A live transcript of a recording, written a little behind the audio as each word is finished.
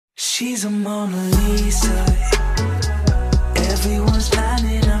She's a Mona Lisa. Everyone's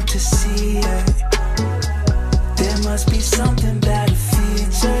lining up to see her. There must be something about her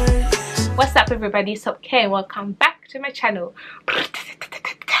features. What's up, everybody? It's okay. Welcome back to my channel.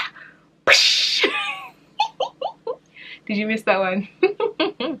 Did you miss that one?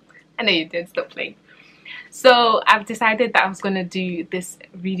 I know you did. Stop playing. So I've decided that I was gonna do this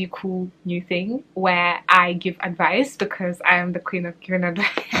really cool new thing where I give advice, because I am the queen of giving advice.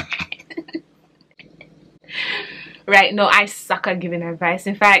 Right? No, I suck at giving advice.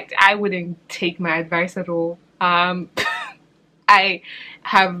 In fact, I wouldn't take my advice at all. I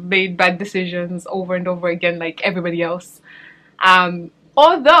have made bad decisions over and over again, like everybody else.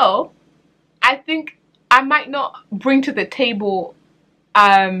 Although I think I might not bring to the table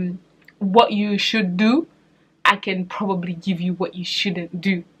what you should do, I can probably give you what you shouldn't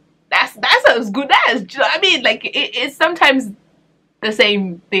do. That's as good as, I mean, like it's sometimes the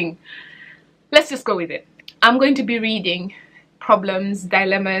same thing. Let's just go with it. I'm going to be reading problems,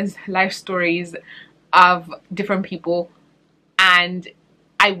 dilemmas, life stories of different people, and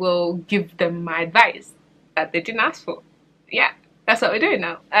I will give them my advice that they didn't ask for. Yeah, that's what we're doing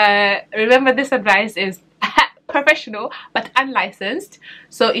now. Remember, this advice is professional but unlicensed,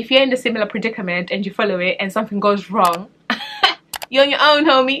 so if you're in a similar predicament and you follow it and something goes wrong, you're on your own,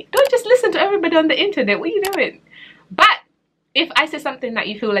 homie. Don't just listen to everybody on the internet. What are you doing? But if I say something that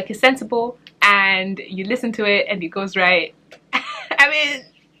you feel like is sensible and you listen to it and it goes right, I mean,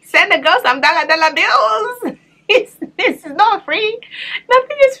 send a girl some dollar bills. It's not free.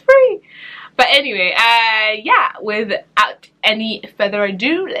 Nothing is free. But anyway, yeah, without any further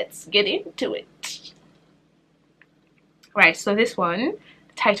ado, let's get into it. Right, so this one,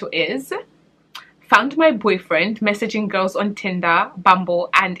 the title is Found My Boyfriend Messaging Girls on Tinder, Bumble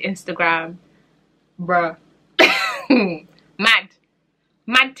and Instagram. Bruh.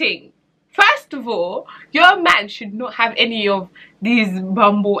 Mad thing. First of all, your man should not have any of these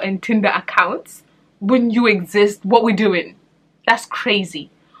Bumble and Tinder accounts when you exist. What we doing? That's crazy.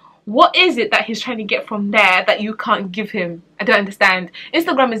 What is it that he's trying to get from there that you can't give him? I don't understand.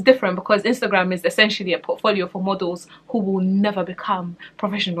 Instagram is different because Instagram is essentially a portfolio for models who will never become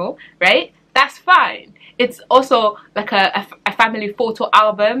professional, right? That's fine. It's also like a family photo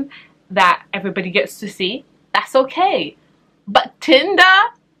album that everybody gets to see. That's okay. But Tinder,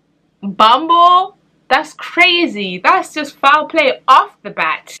 Bumble, that's crazy. That's just foul play off the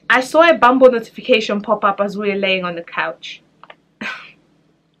bat. I saw a Bumble notification pop up as we were laying on the couch.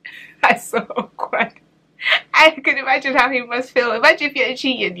 That's so awkward. I can imagine how he must feel. Imagine if you're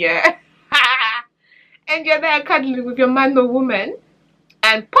cheating, yeah? And you're there cuddling with your man or woman,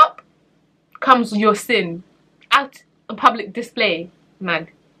 and pop comes your sin out on public display. Man.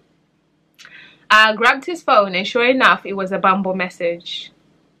 I grabbed his phone and sure enough, it was a Bumble message.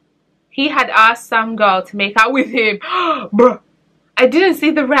 He had asked some girl to make out with him. Bruh. I didn't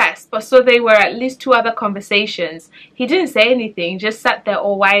see the rest, but so they were at least 2 other conversations. He didn't say anything, just sat there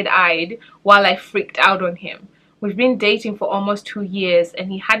all wide-eyed while I freaked out on him. We've been dating for almost 2 years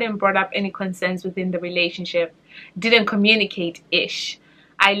and he hadn't brought up any concerns within the relationship. Didn't communicate-ish.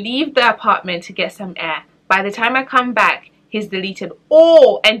 I leave the apartment to get some air. By the time I come back, he's deleted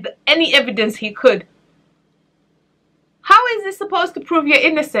all and any evidence he could. How is this supposed to prove you're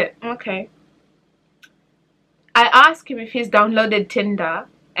innocent? Okay. I asked him if he's downloaded Tinder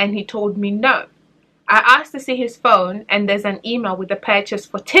and he told me no. I asked to see his phone and there's an email with a purchase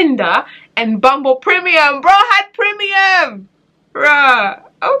for Tinder and Bumble Premium. Bro had Premium. Bruh.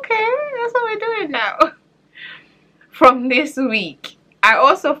 Okay, that's what we're doing now. From this week, I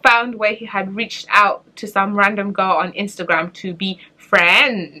also found where he had reached out to some random girl on Instagram to be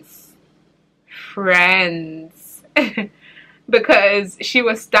friends. Because she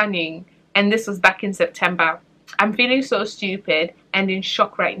was stunning, and this was back in September. I'm feeling so stupid and in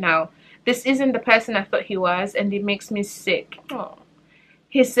shock right now. This isn't the person I thought he was, and it makes me sick. Aww.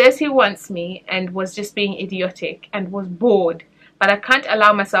 He says he wants me and was just being idiotic and was bored. But I can't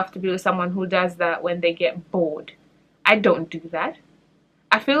allow myself to be with someone who does that when they get bored. I don't do that.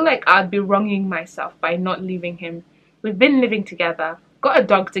 I feel like I'd be wronging myself by not leaving him. We've been living together, got a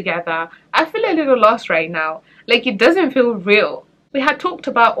dog together. I feel a little lost right now. Like, it doesn't feel real. We had talked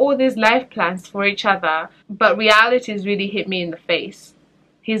about all these life plans for each other, but reality's really hit me in the face.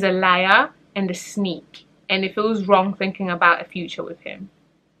 He's a liar and a sneak, and it feels wrong thinking about a future with him.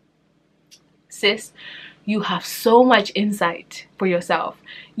 Sis, you have so much insight for yourself.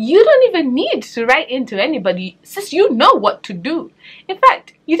 You don't even need to write into anybody. Sis, you know what to do. In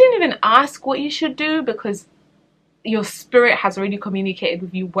fact, you didn't even ask what you should do because your spirit has already communicated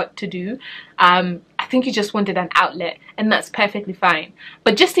with you what to do. I think you just wanted an outlet, and that's perfectly fine.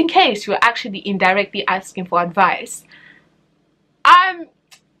 But just in case you're actually indirectly asking for advice,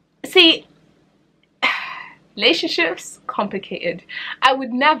 see, relationships, complicated. I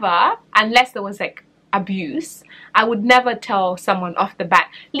would never, unless there was like abuse, I would never tell someone off the bat,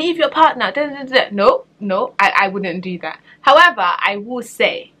 leave your partner, da, da, da. No, I wouldn't do that. However, I will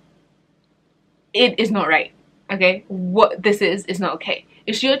say, it is not right, okay? What this is not okay.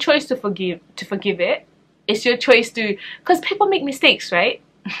 It's your choice to forgive it. It's your choice to, because people make mistakes, right?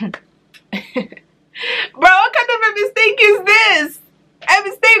 Bro, what kind of a mistake is this? A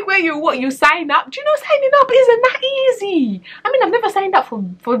mistake where you sign up. Do you know signing up isn't that easy? I mean, I've never signed up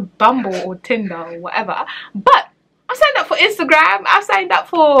for Bumble or Tinder or whatever, but I've signed up for Instagram, I've signed up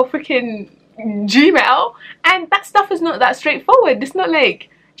for freaking Gmail, and that stuff is not that straightforward. It's not like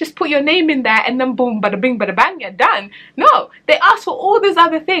just put your name in there and then boom, bada bing, bada bang, you're done. No, they ask for all these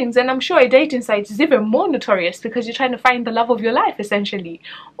other things, and I'm sure a dating site is even more notorious because you're trying to find the love of your life, essentially,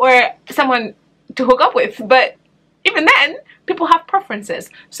 or someone to hook up with. But even then, people have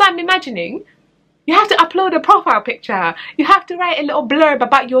preferences. So I'm imagining you have to upload a profile picture, you have to write a little blurb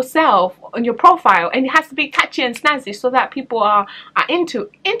about yourself on your profile, and it has to be catchy and snazzy so that people are into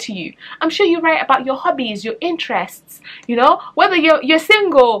you. I'm sure you write about your hobbies, your interests, you know, whether you're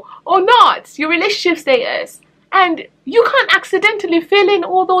single or not, your relationship status. And you can't accidentally fill in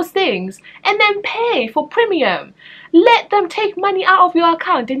all those things and then pay for premium. Let them take money out of your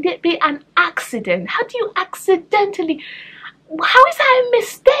account and it be an accident. How do you accidentally, how is that a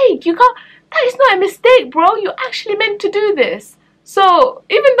mistake? You can't, that is not a mistake, bro. You're actually meant to do this. So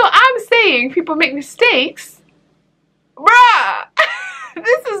even though I'm saying people make mistakes, bruh,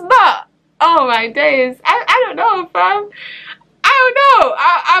 this is not, oh my days. I don't know, fam. I don't know.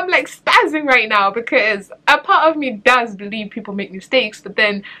 I'm like spazzing right now because a part of me does believe people make mistakes, but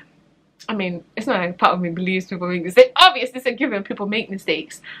then, I mean, it's not like a part of me believes people make mistakes. Obviously, it's a given, people make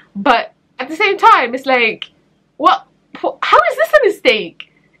mistakes. But at the same time, it's like, what? How is this a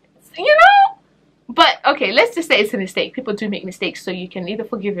mistake? You know? But okay, let's just say it's a mistake. People do make mistakes, so you can either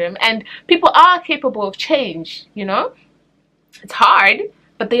forgive him, and people are capable of change, you know? It's hard,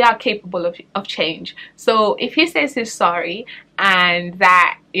 but they are capable of change. So if he says he's sorry and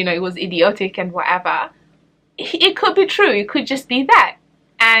that, you know, it was idiotic and whatever, it could be true. It could just be that.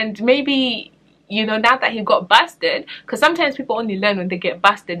 And maybe, you know, now that he got busted, because sometimes people only learn when they get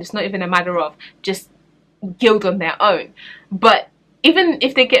busted. It's not even a matter of just guilt on their own. But even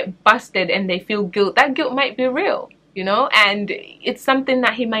if they get busted and they feel guilt, that guilt might be real, you know, and it's something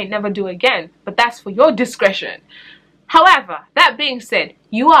that he might never do again. But that's for your discretion. However, that being said,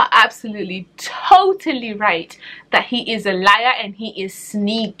 you are absolutely, totally right that he is a liar and he is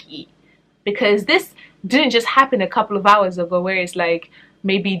sneaky. Because this didn't just happen a couple of hours ago where it's like,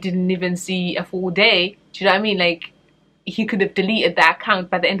 maybe he didn't even see a full day. Do you know what I mean? Like, he could have deleted that account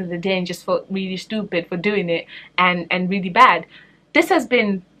by the end of the day and just felt really stupid for doing it and really bad. This has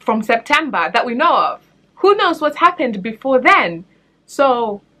been from September that we know of. Who knows what's happened before then?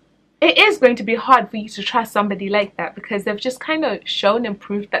 So it is going to be hard for you to trust somebody like that because they've just kind of shown and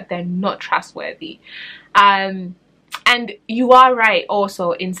proved that they're not trustworthy. And you are right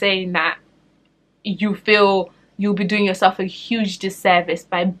also in saying that you feel you'll be doing yourself a huge disservice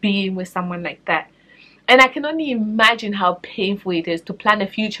by being with someone like that. And I can only imagine how painful it is to plan a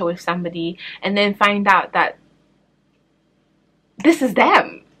future with somebody and then find out that this is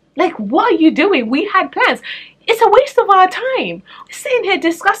them. Like, what are you doing? We had plans. It's a waste of our time. We're sitting here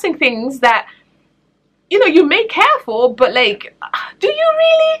discussing things that, you know, you may care for, but like, do you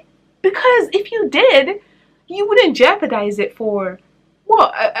really? Because if you did, you wouldn't jeopardize it for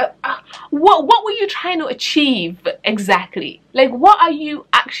what? What were you trying to achieve exactly? Like, what are you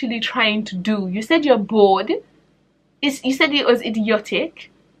actually trying to do? You said you're bored. You said it was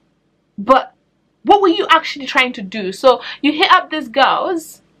idiotic, but what were you actually trying to do? So you hit up these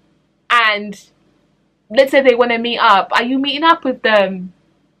girls and let's say they want to meet up. Are you meeting up with them?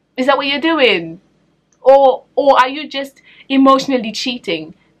 Is that what you're doing? Or are you just emotionally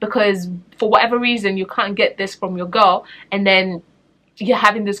cheating because for whatever reason you can't get this from your girl, and then you're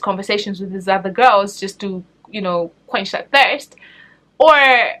having these conversations with these other girls just to, you know, quench that thirst? Or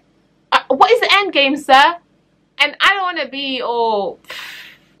what is the end game, sir? And I don't want to be all,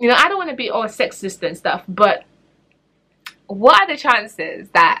 you know, I don't want to be all sexist and stuff, but what are the chances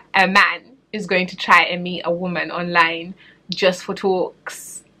that a man is going to try and meet a woman online just for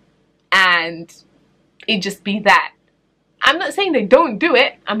talks and it just be that? I'm not saying they don't do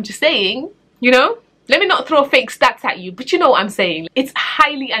it. I'm just saying, you know, let me not throw fake stats at you, but you know what I'm saying. It's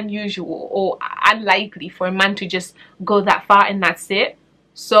highly unusual or unlikely for a man to just go that far and that's it.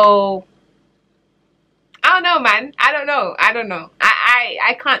 So don't know, man. I don't know.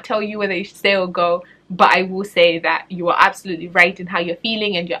 I can't tell you whether you should stay or go, but I will say that you are absolutely right in how you're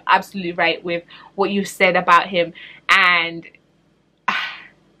feeling, and you're absolutely right with what you said about him. And I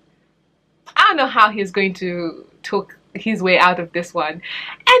don't know how he's going to talk his way out of this one.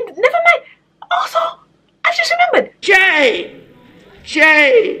 And never mind. Also, I just remembered. Jay,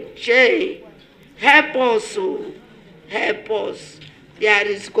 help us, oh. Help us. There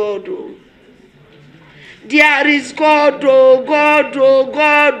is God, oh. There is God, oh, God, oh,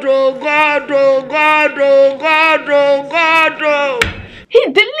 God, oh, God, oh, God, oh, God, oh, God, oh. He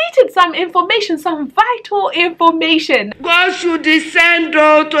deleted some information, some vital information. God should descend,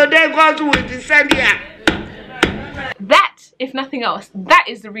 oh, today God will descend here. That, if nothing else, that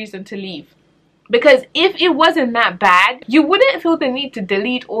is the reason to leave. Because if it wasn't that bad, you wouldn't feel the need to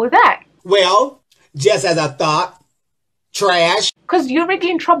delete all that. Well, just as I thought, trash. Because you're already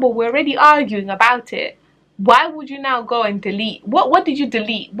in trouble, we're already arguing about it. Why would you now go and delete? What did you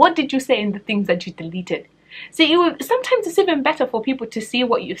delete? What did you say in the things that you deleted? See, sometimes it's even better for people to see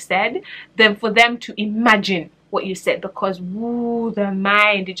what you said than for them to imagine what you said, because woo, the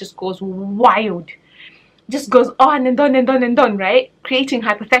mind, it just goes wild. It just goes on and on and on and on, right? Creating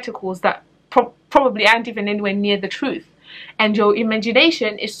hypotheticals that probably aren't even anywhere near the truth. And your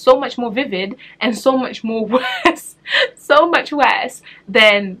imagination is so much more vivid and so much more worse, so much worse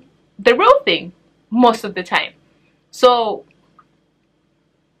than the real thing most of the time. So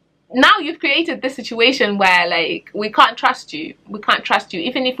now you've created this situation where, like, we can't trust you. We can't trust you.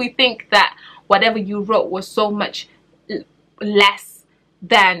 Even if we think that whatever you wrote was so much less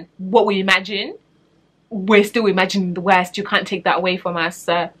than what we imagine, we're still imagining the worst. You can't take that away from us,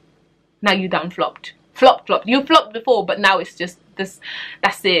 sir. Now you done flopped. Flopped. You flopped before, but now it's just this.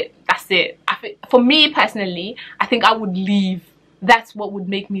 That's it. For me personally, I think I would leave. That's what would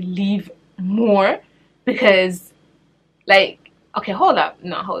make me leave more, because, like, okay, hold up.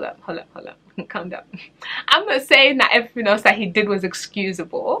 No, hold up. Calm down. I'm not saying that everything else that he did was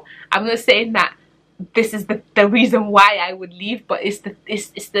excusable. I'm not saying that this is the reason why I would leave, but it's the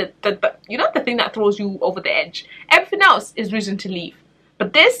you know, the thing that throws you over the edge. Everything else is reason to leave.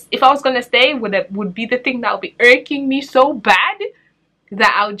 But this, if I was gonna stay, would be the thing that would be irking me so bad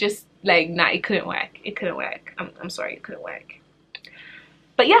that I would just, like, nah, it couldn't work. It couldn't work. I'm sorry, it couldn't work.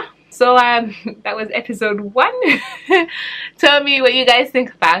 But yeah, so that was episode 1. Tell me what you guys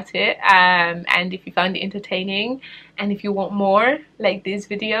think about it, and if you found it entertaining, and if you want more like these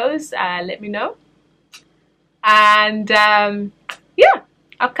videos, let me know. And yeah,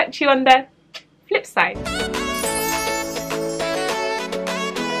 I'll catch you on the flip side.